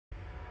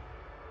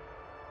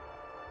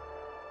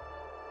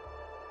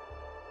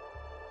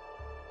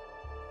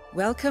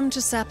Welcome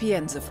to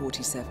Sapienza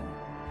 47.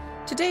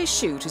 Today's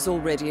shoot is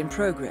already in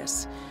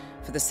progress.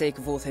 For the sake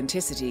of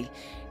authenticity,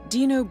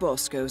 Dino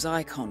Bosco's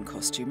icon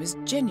costume is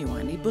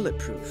genuinely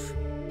bulletproof.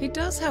 He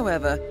does,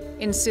 however,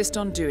 insist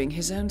on doing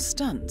his own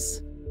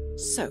stunts.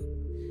 So,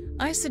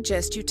 I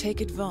suggest you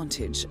take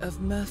advantage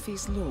of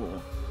Murphy's Law.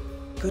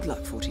 Good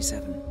luck,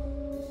 47.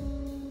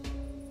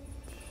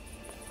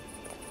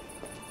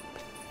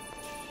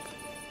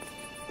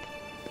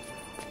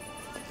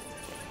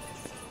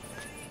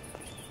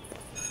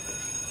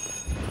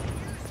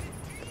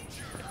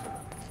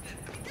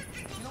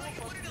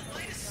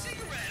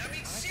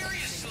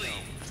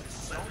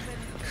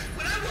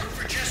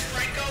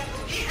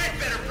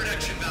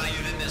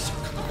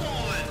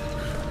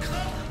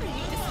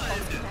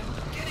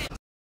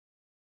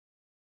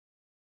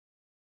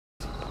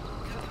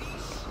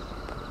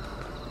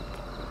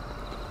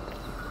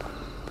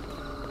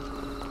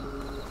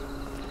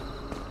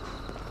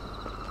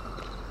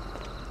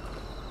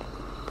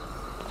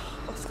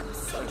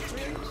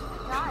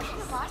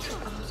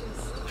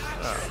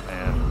 Oh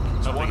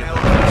man. So one hell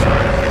of a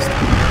start this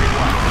time. Very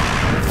well.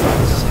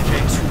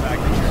 Two back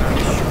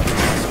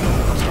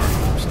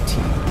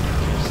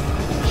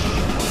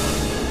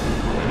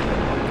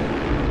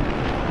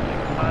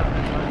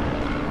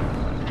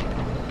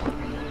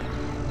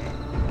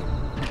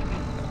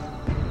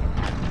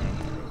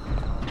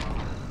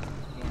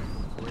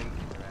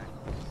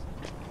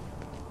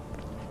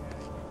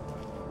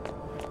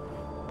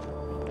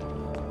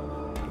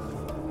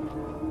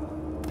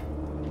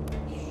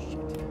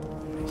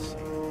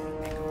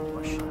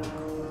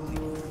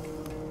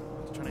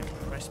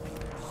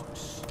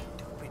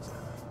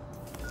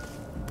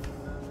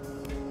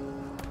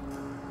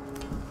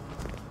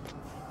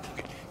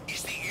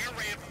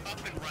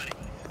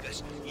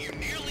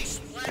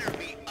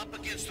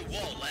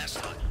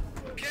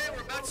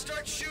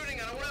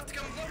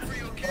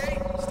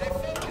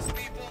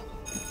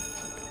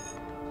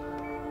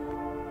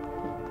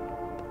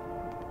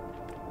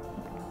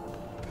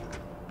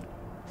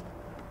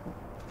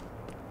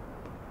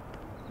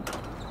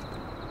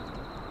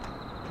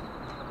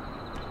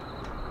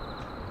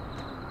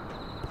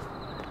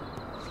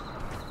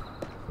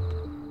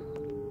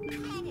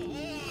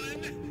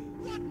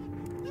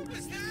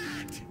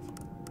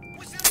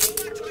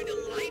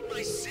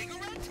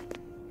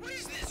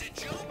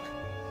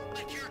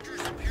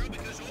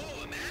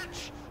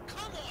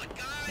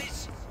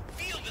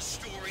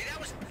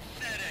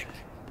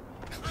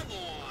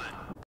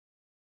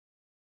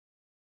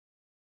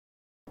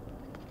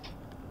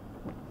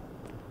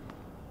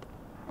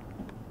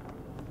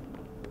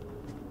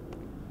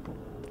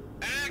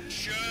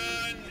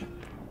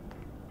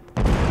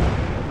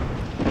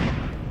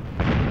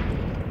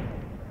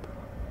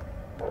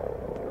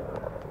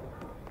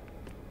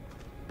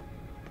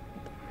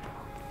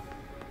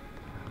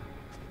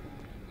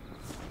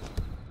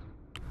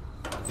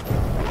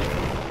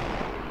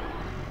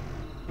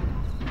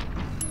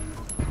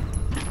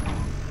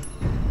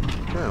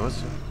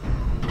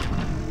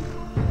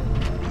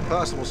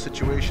Possible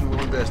situation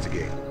we'll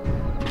investigate.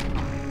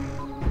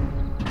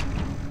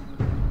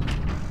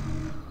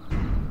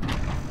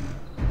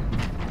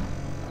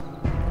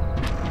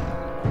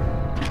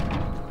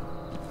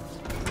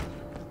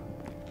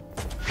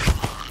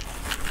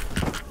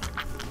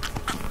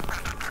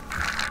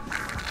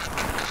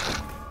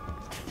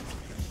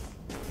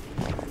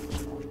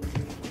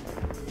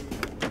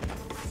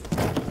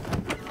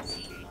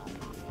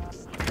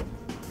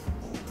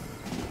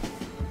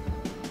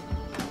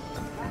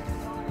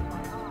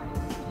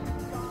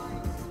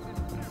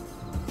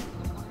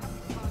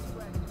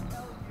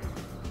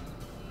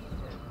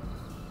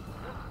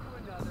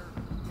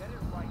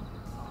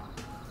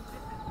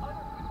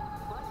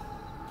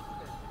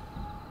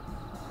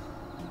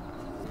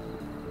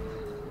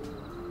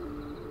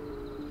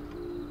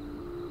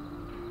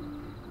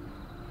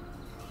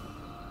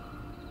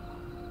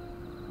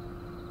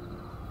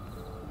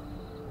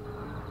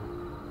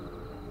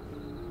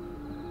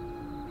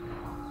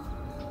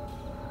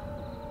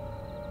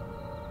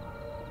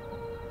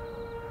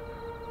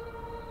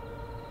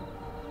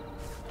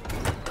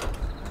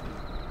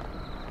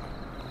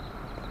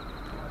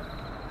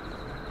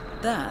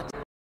 That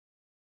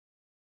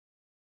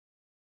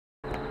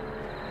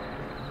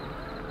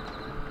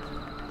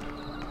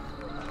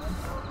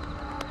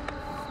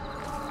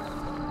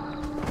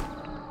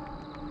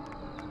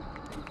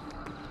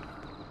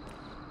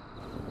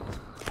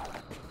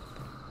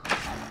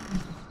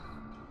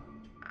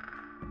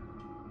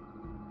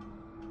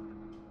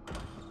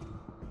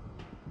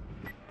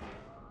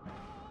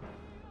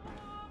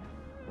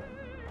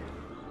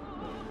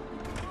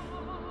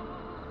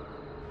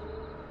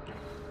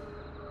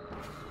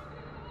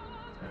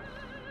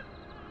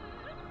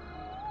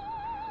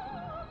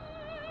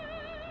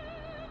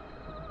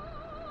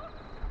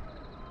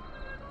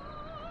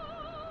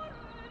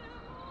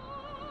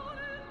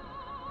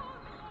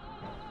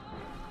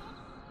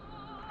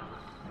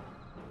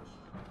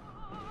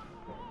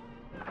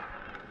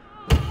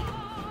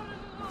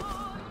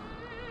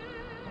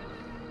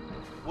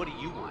What do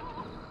you want?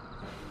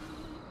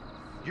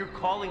 You're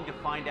calling to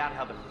find out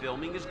how the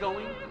filming is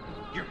going?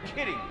 You're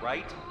kidding,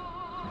 right?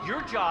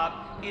 Your job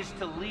is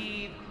to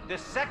leave the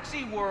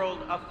sexy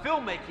world of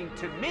filmmaking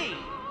to me,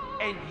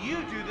 and you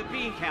do the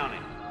bean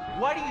counting.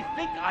 Why do you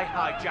think I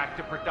hijacked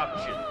the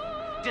production?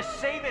 To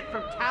save it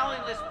from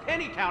talentless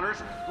penny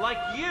counters like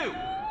you.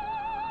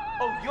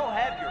 Oh, you'll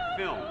have your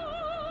film.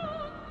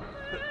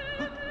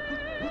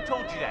 Who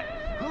told you that?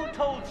 Who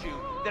told you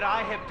that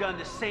I have done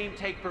the same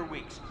take for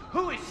weeks?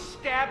 Who is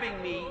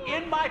stabbing me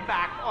in my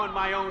back on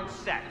my own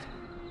set?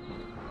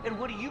 And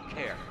what do you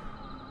care?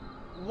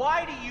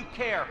 Why do you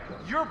care?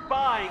 You're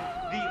buying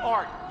the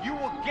art. You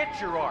will get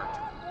your art.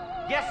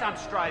 Yes, I'm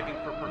striving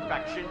for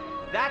perfection.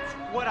 That's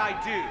what I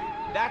do.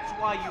 That's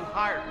why you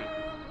hired me.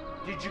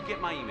 Did you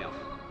get my email?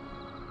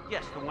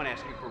 Yes, the one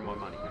asking for more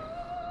money.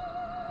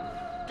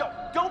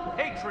 Don't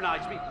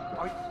patronize me.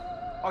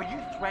 Are you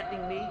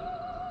threatening me?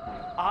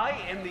 I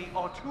am the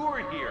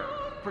auteur here.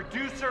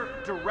 Producer,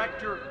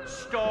 director,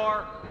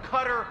 star,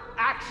 cutter,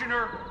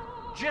 actioner.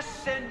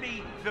 Just send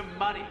me the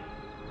money.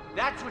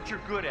 That's what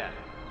you're good at.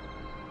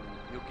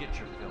 You'll get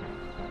your film,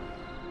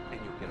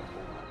 and you'll get a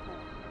whole lot more.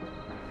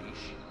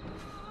 Leash.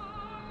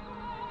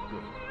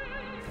 Good.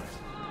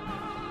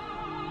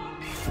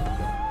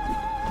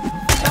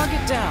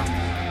 Target down.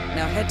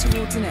 Now head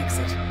towards an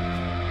exit.